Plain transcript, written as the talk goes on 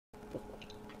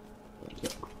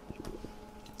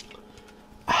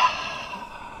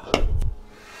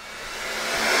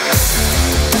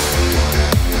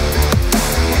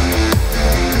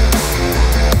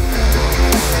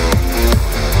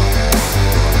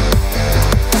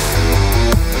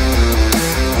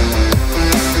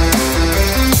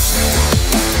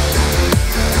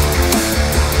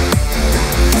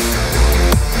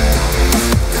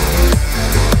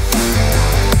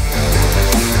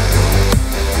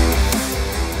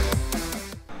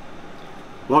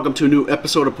Welcome to a new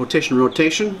episode of Potation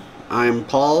Rotation. I'm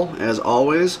Paul, as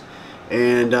always,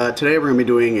 and today we're going to be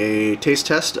doing a taste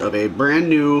test of a brand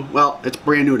new, well, it's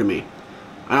brand new to me.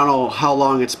 I don't know how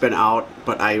long it's been out,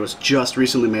 but I was just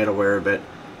recently made aware of it.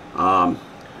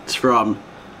 It's from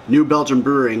New Belgium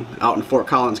Brewing out in Fort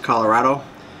Collins, Colorado.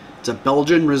 It's a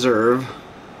Belgian Reserve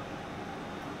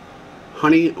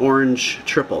Honey Orange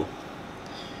Triple.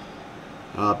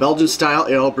 Belgian-style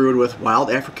ale brewed with wild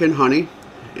African honey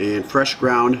and fresh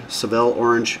ground Seville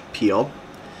orange peel.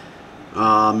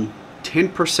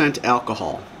 10%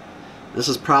 alcohol. This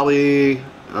is probably,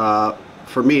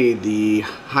 for me, the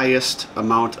highest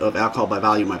amount of alcohol by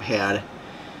volume I've had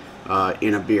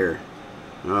in a beer.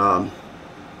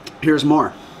 Here's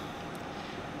more.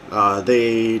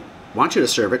 They want you to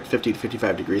serve it 50 to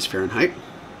 55 degrees Fahrenheit.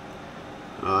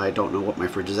 I don't know what my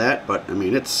fridge is at, but I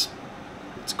mean it's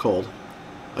cold.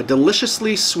 A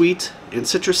deliciously sweet and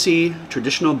citrusy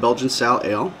traditional Belgian-style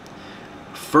ale,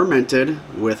 fermented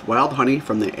with wild honey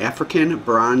from the African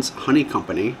Bronze Honey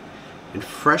Company and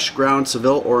fresh ground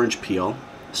Seville orange peel,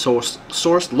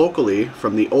 sourced locally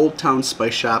from the Old Town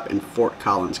Spice Shop in Fort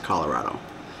Collins, Colorado.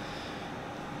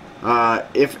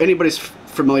 If anybody's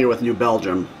familiar with New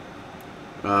Belgium,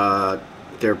 I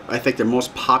think their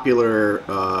most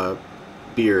popular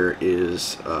beer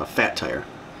is Fat Tire.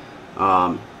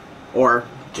 Or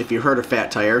if you heard of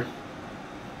Fat Tire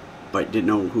but didn't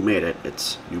know who made it,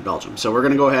 it's New Belgium. So we're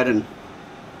going to go ahead and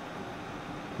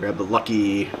grab the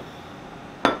lucky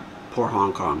pour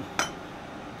Hong Kong.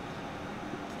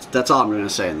 That's all I'm going to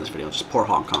say in this video, just pour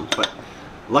Hong Kong. But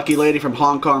lucky lady from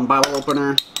Hong Kong bottle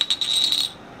opener.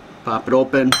 Pop it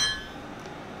open.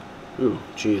 Ooh,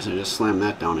 jeez, I just slammed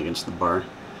that down against the bar.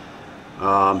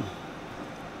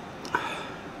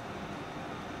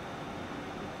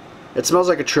 It smells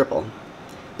like a triple.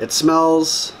 It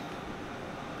smells...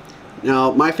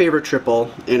 Now, my favorite triple,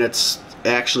 and it's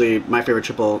actually my favorite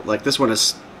triple, like this one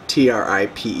is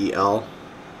T-R-I-P-E-L.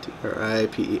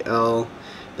 T-R-I-P-E-L.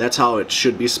 That's how it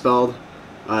should be spelled.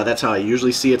 That's how I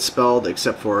usually see it spelled,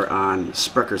 except for on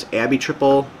Sprecher's Abbey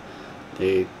Triple.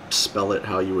 They spell it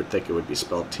how you would think it would be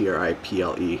spelled,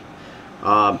 T-R-I-P-L-E.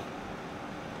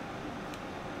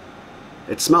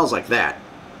 It smells like that.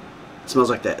 It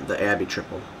smells like the Abbey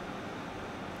Triple.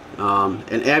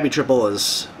 And Abbey Triple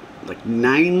is like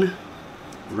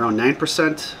around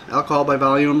 9% alcohol by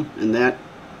volume, and that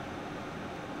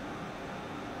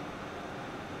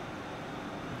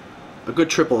a good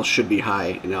triple should be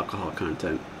high in alcohol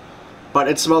content. But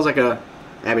it smells like a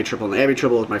Abbey Triple, and the Abbey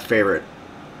Triple is my favorite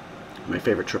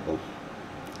triple.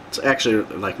 It's actually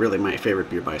like really my favorite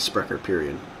beer by Sprecher,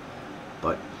 period.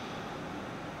 But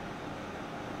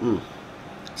it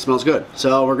smells good.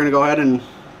 So we're gonna go ahead and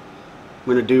I'm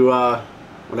going to do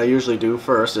what I usually do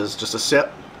first, is just a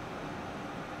sip.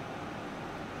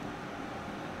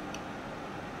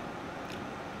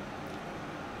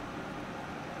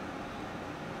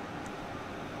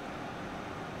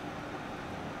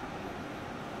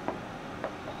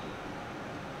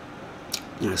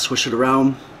 And I swish it around.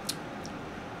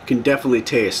 You can definitely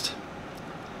taste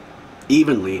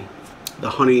evenly the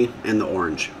honey and the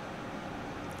orange.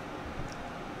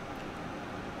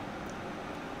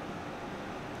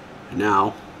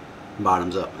 Now,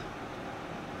 bottoms up.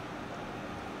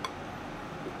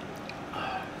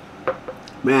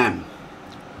 Man.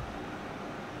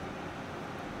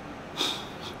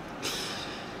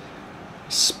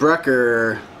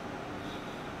 Sprecher.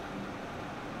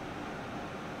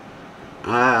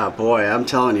 Ah, boy, I'm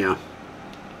telling you.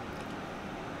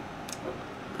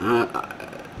 I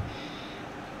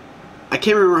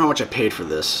can't remember how much I paid for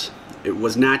this. It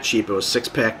was not cheap. It was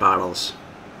 6-pack bottles.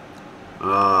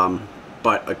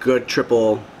 But a good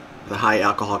triple with a high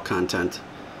alcohol content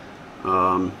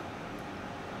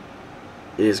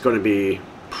is going to be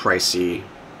pricey.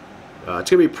 It's going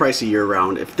to be pricey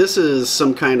year-round. If this is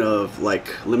some kind of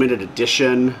like limited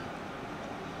edition,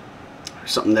 or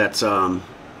something that's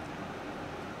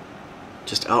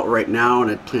just out right now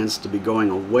and it plans to be going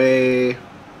away,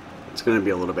 it's going to be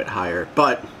a little bit higher.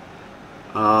 But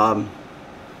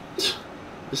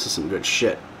this is some good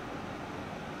shit.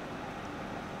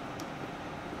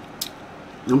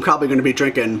 I'm probably going to be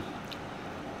drinking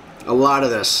a lot of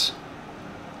this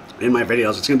in my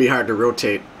videos. It's going to be hard to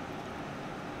rotate.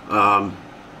 Man,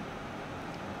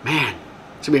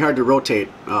 it's going to be hard to rotate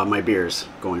my beers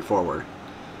going forward.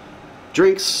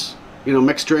 Drinks, you know,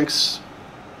 mixed drinks,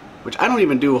 which I don't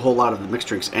even do a whole lot of the mixed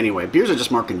drinks anyway. Beers are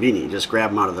just more convenient. You just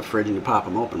grab them out of the fridge and you pop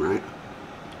them open, right?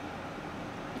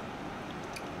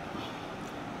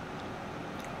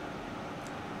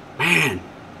 Man,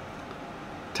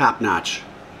 top notch.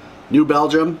 New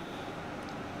Belgium,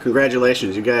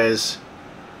 congratulations, you guys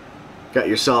got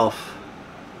yourself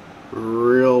a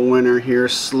real winner here.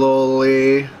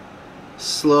 Slowly,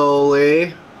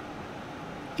 slowly,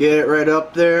 get it right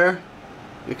up there.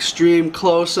 Extreme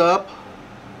close-up.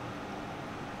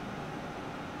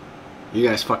 You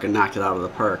guys fucking knocked it out of the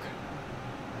park.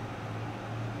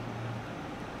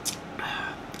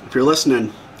 If you're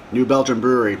listening, New Belgium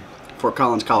Brewery, Fort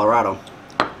Collins, Colorado.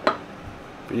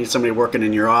 If you need somebody working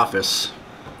in your office,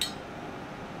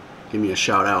 give me a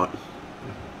shout out.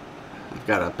 I've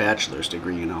got a bachelor's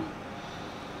degree, you know.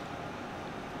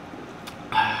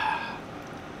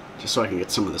 Just so I can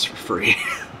get some of this for free.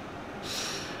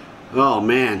 Oh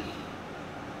man.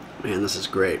 Man, this is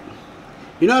great.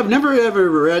 You know, I've never ever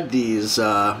read these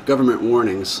government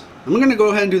warnings. I'm going to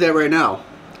go ahead and do that right now.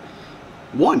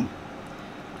 1.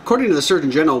 According to the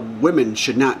Surgeon General, women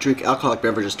should not drink alcoholic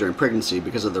beverages during pregnancy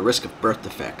because of the risk of birth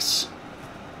defects.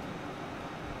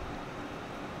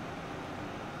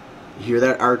 You hear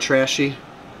that, R Trashy?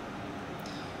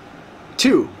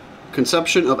 2.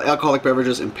 Consumption of alcoholic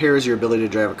beverages impairs your ability to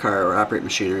drive a car or operate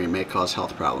machinery and may cause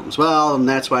health problems. Well, and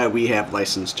that's why we have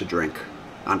license to drink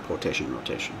on quotation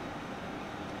rotation.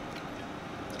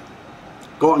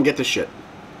 Go out and get this shit.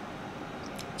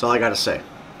 That's all I gotta say.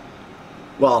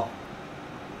 Well,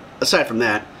 aside from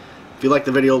that, if you like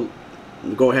the video,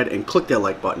 go ahead and click that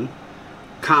like button.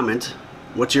 Comment,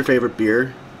 what's your favorite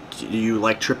beer? Do you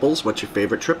like triples? What's your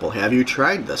favorite triple? Have you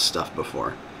tried this stuff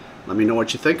before? Let me know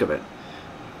what you think of it.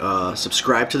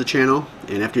 Subscribe to the channel,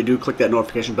 and after you do, click that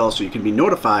notification bell so you can be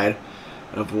notified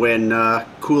of when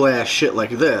cool ass shit like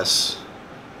this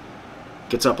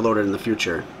gets uploaded in the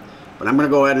future. But I'm going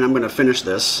to go ahead and I'm going to finish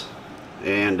this,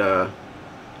 and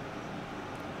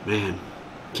man,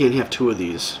 can't have 2 of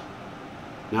these.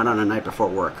 Not on a night before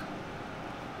work.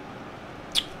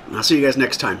 I'll see you guys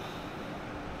next time.